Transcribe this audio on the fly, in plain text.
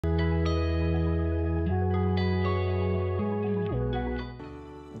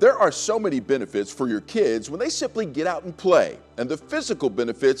There are so many benefits for your kids when they simply get out and play, and the physical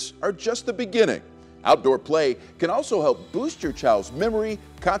benefits are just the beginning. Outdoor play can also help boost your child's memory,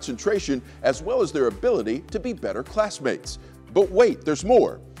 concentration, as well as their ability to be better classmates. But wait, there's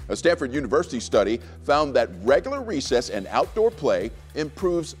more. A Stanford University study found that regular recess and outdoor play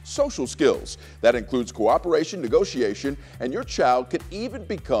improves social skills. That includes cooperation, negotiation, and your child could even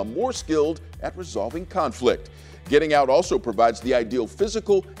become more skilled at resolving conflict. Getting out also provides the ideal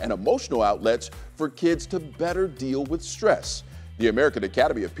physical and emotional outlets for kids to better deal with stress. The American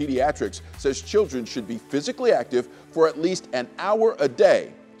Academy of Pediatrics says children should be physically active for at least an hour a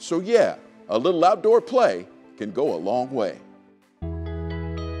day. So yeah, a little outdoor play can go a long way.